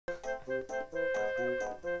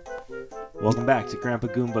Welcome back to Grandpa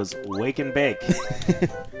Goomba's Wake and Bake.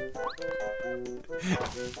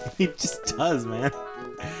 He just does, man.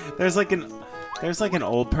 There's like an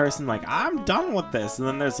old person like, I'm done with this, and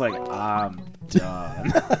then there's like, I'm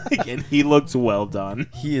done. And he looks well done.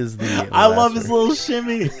 He is the I love his little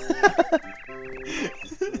shimmy.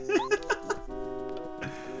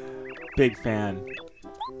 Big fan.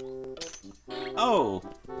 Oh,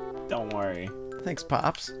 don't worry. Thanks,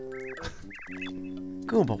 Pops.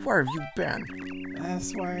 Goomba, where have you been?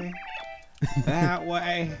 This way. That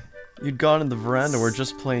way. You'd gone in the veranda, we're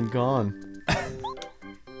just plain gone.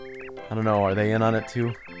 I don't know, are they in on it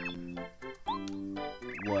too?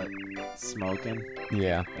 What? Smoking?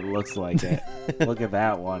 Yeah. It looks like it. Look at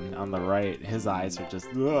that one on the right. His eyes are just...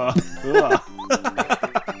 Ugh, ugh.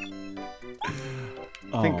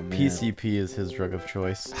 I think PCP is his drug of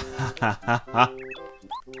choice.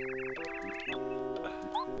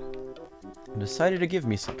 Decided to give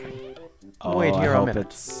me something. Oh, Wait here a minute.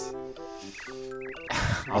 It's...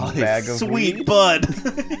 A bag of sweet weed? bud.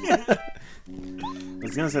 I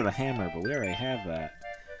was gonna say the hammer, but we already have that.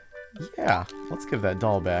 Yeah, let's give that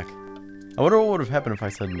doll back. I wonder what would have happened if I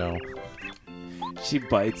said no. She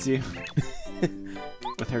bites you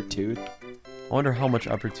with her tooth. I wonder how much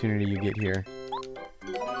opportunity you get here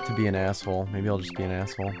to be an asshole. Maybe I'll just be an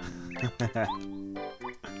asshole.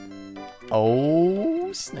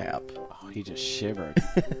 Oh, snap. Oh, he just shivered.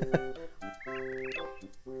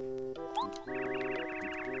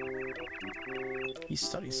 He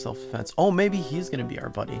studies self-defense. Oh, maybe he's gonna be our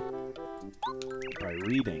buddy. By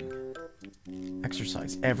reading.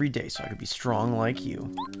 Exercise every day so I could be strong like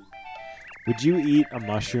you. Would you eat a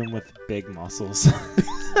mushroom with big muscles?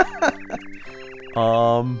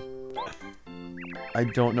 I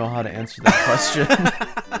don't know how to answer that question.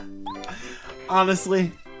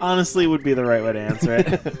 Honestly would be the right way to answer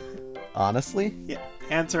it. Honestly? Yeah,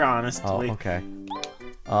 answer honestly. Oh, okay.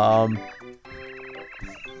 I'm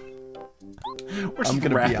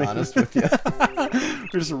gonna be honest with you.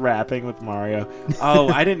 We're just rapping with Mario. Oh,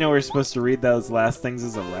 I didn't know we were supposed to read those last things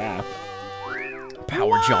as a rap.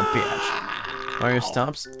 Power jump badge. Mario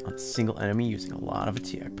stomps on a single enemy using a lot of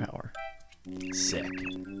attack power. Sick.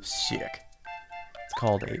 Sick. It's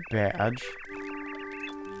called a badge.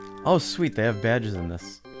 Oh, sweet. They have badges in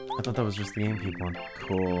this. I thought that was just the GameCube one.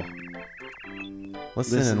 Cool.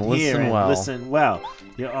 Listen and here listen and well. listen well.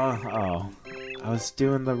 Yeah. I was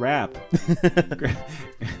doing the rap.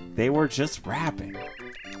 They were just rapping.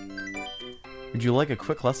 Would you like a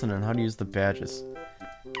quick lesson on how to use the badges?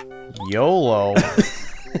 YOLO.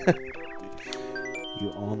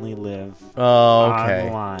 You only live Okay.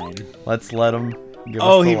 online. Let's let him give us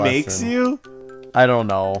Oh, the he lesson. makes you? I don't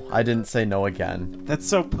know. I didn't say no again. That's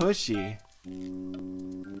so pushy.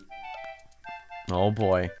 Oh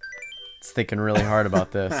boy. It's thinking really hard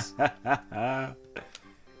about this.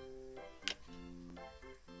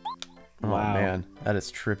 Oh Wow. man, that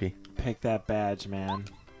is trippy. Pick that badge, man.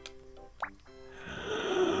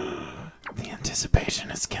 The anticipation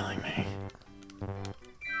is killing me.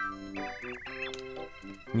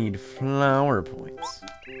 Need flower points.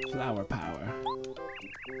 Flower power.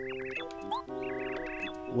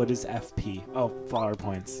 What is FP? Oh, flower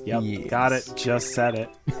points. Yep, Yes. got it. Just said it.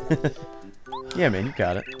 Yeah, man, you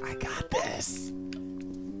got it. I got this.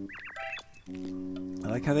 I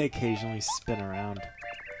like how they occasionally spin around.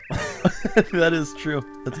 That is true.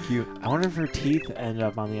 That's cute. I wonder if her teeth end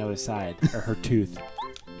up on the other side. Or her tooth.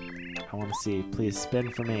 I want to see. Please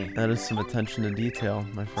spin for me. That is some attention to detail,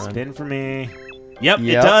 my friend. Spin for me. Yep, it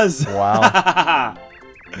Yep. does. Wow.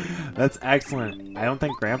 That's excellent. I don't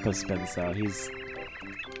think Grandpa spins, though. He's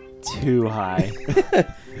too high.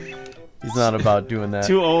 He's not about doing that.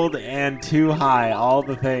 Too old and too high. All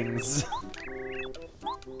the things.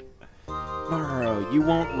 Mario, you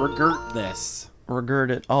won't regret this.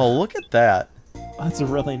 Regret it. Oh, look at that. That's a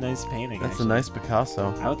really nice painting. That's actually. a nice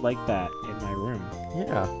Picasso. I would like that in my room.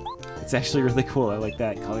 Yeah. It's actually really cool. I like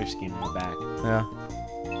that color scheme in the back. Yeah.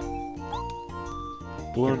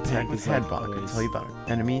 Blue and Attack pink with is like head bonk. I always- tell you about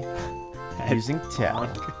an enemy Head using tap.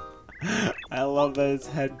 bonk. I love that it's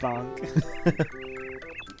head bonk.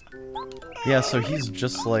 Yeah, so he's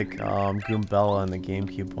just like Goombella in the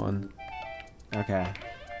GameCube one, Okay.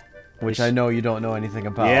 which I know you don't know anything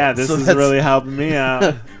about. Yeah, this so is that's- really helping me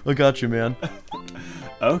out. I got you, man.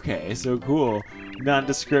 Okay, so cool.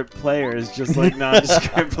 Nondescript players, just like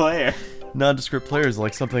nondescript player. Nondescript players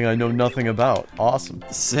like something I know nothing about. Awesome.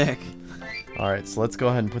 Sick. Alright, so let's go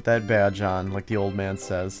ahead and put that badge on, like the old man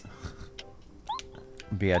says.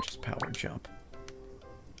 Badge is power jump.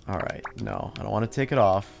 Alright, no, I don't want to take it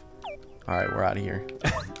off. Alright, we're out of here.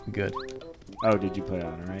 Good. Oh, did you put it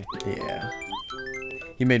on, right? Yeah.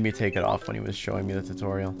 He made me take it off when he was showing me the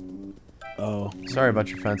tutorial. Oh. Sorry about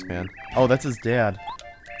your fence, man. Oh, that's his dad.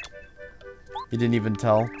 You didn't even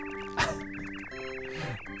tell?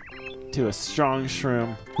 To a strong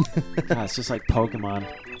shroom. God, it's just like Pokemon.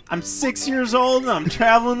 I'm 6 years old and I'm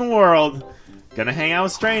traveling the world. Gonna hang out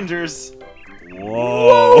with strangers.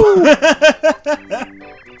 Whoa.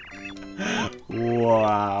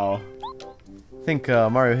 Wow. I think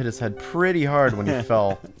Mario hit his head pretty hard when he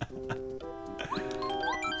fell.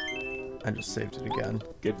 I just saved it again.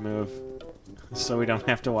 Good move. So we don't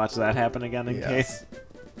have to watch that happen again in case.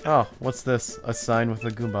 Oh, what's this? A sign with a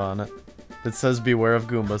Goomba on it. That says beware of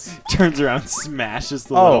Goombas. Turns around, smashes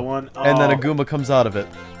the little one. Oh. And then a Goomba comes out of it.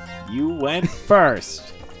 You went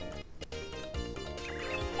first.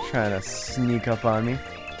 Trying to sneak up on me.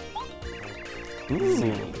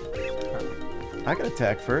 Ooh. I can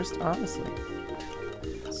attack first, honestly.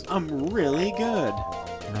 I'm really good.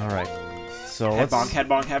 Alright. So Head bonk, head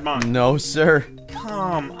bonk, head bonk. No, sir.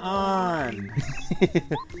 Come on.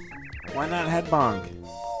 Why not head bonk?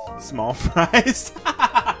 Small fries?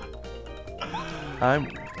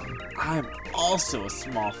 I'm also a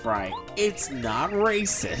small fry. It's not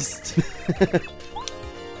racist.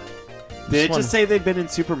 Did it just say they'd been in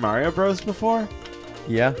Super Mario Bros. Before?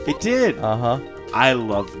 Yeah. It did. Uh-huh. I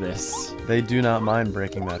love this. They do not mind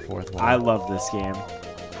breaking that fourth wall. I love this game.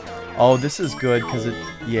 Oh, this is good because it...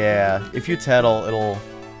 Yeah. If you tattle, it'll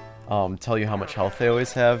tell you how much health they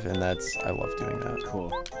always have, and that's... I love doing that.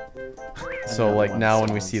 Cool. So, like, now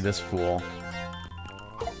when we see this fool,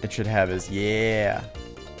 it should have his... Yeah.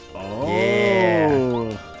 Oh. Yeah.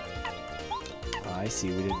 Oh, I see.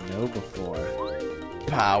 We didn't know before.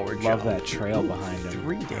 Power jump. Love that trail behind him.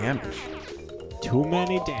 3 damage. Too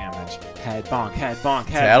many damage. Head bonk, head bonk,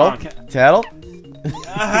 head Tattle? bonk. Tattle?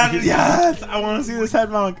 Yes! I want to see this head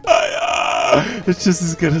bonk. It's just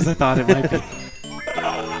as good as I thought it might be.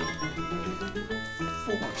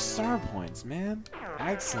 4 star points, man.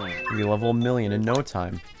 Excellent. We level 1,000,000 in no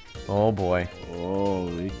time. Oh boy. Oh,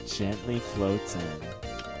 it gently floats in.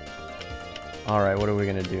 Alright, what are we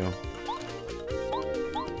gonna do?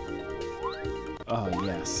 Oh,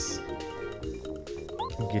 yes.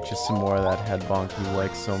 Get you some more of that head bonk you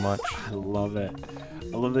like so much. I love it.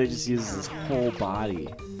 I love that he just uses his whole body.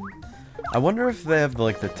 I wonder if they have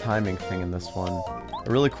like the timing thing in this one. A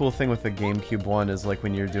really cool thing with the GameCube one is like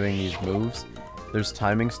when you're doing these moves, there's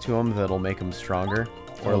timings to them that'll make them stronger.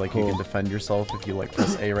 Or like cool. you can defend yourself if you like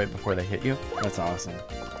press A right before they hit you. That's awesome.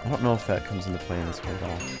 I don't know if that comes into play in this one at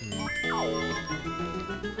all.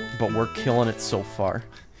 But we're killing it so far.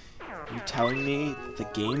 You telling me the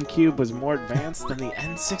GameCube was more advanced than the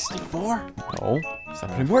N64? No. Stop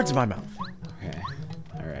putting words in my mouth. Okay.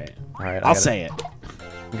 Alright. Alright, I'll say it.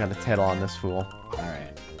 I got a tattle on this fool.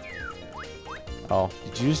 Alright. Oh.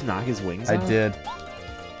 Did you just knock his wings I out? did.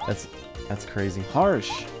 That's crazy.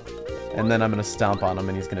 Harsh. And then I'm gonna stomp on him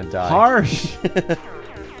and he's gonna die. Harsh!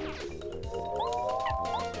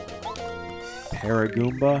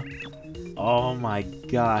 Paragoomba? Oh my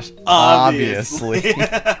gosh. Obviously.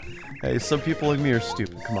 Hey, some people like me are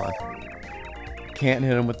stupid. Come on. Can't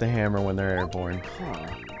hit them with the hammer when they're airborne. Huh.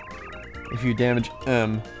 If you damage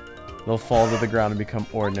M, they'll fall to the ground and become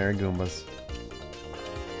ordinary Goombas.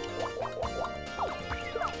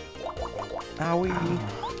 Owie.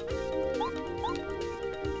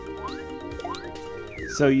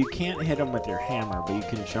 So you can't hit them with your hammer, but you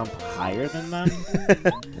can jump higher than them?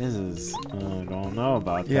 This is... I don't know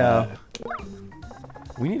about that.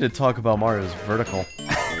 We need to talk about Mario's vertical.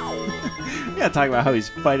 We gotta talk about how he's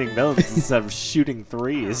fighting villains instead of shooting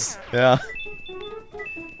threes. Yeah.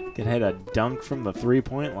 Can hit a dunk from the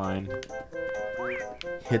 3-point line.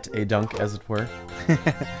 Hit a dunk, as it were.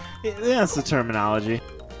 Yeah, that's the terminology.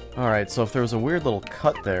 Alright, so if there was a weird little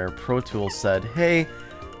cut there, Pro Tools said, hey,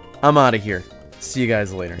 I'm out of here. See you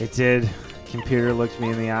guys later. It did. Computer looked me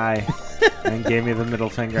in the eye and gave me the middle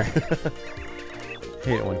finger.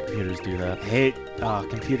 Hate it when computers do that.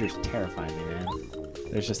 Computers terrify me, man.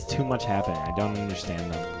 There's just too much happening. I don't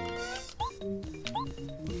understand them.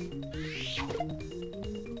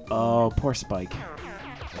 Oh, poor Spike.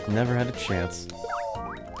 Never had a chance.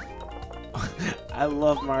 I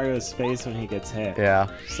love Mario's face when he gets hit. Yeah.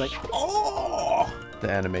 It's like, oh! The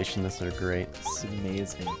animation this are great. It's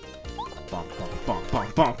amazing. Bonk, bonk, bonk,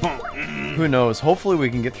 bonk, bonk, bonk. Who knows? Hopefully we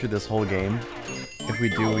can get through this whole game. If we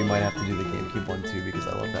do, we might have to do the GameCube one too, because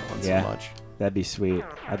I love that one so much. That'd be sweet.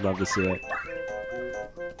 I'd love to see it.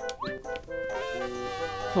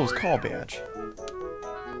 Close call badge.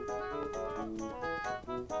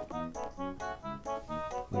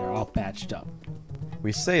 We're all patched up.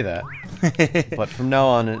 We say that, but from now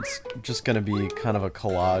on, it's just gonna be kind of a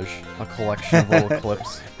collage, a collection of little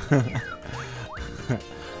clips.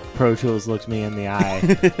 Pro Tools looked me in the eye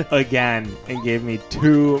again and gave me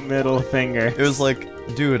 2 middle fingers. It was like,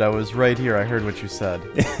 dude, I was right here. I heard what you said.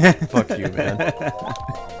 Fuck you, man.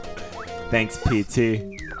 Thanks, PT.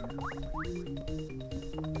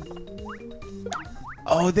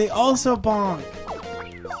 Oh, they also bonk.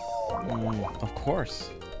 Of course.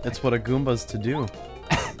 It's what a Goomba's to do.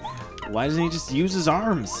 Why doesn't he just use his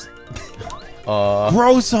arms? Uh,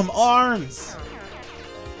 Grow some arms!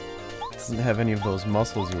 Doesn't have any of those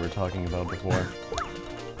muscles you were talking about before.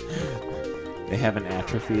 They haven't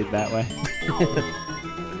atrophied that way.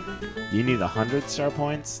 You need 100 star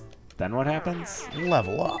points? Then what happens?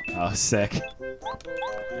 Level up. Oh, sick.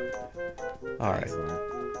 Alright. Excellent.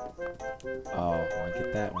 Oh, I want to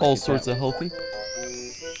get that one. All sorts of healthy.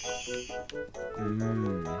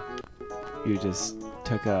 You just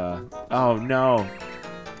took a... Oh, no.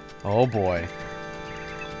 Oh, boy.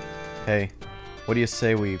 Hey, what do you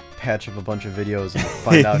say we patch up a bunch of videos and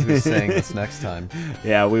find out who's saying this next time?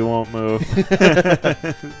 Yeah, we won't move.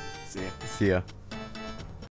 See ya. See ya.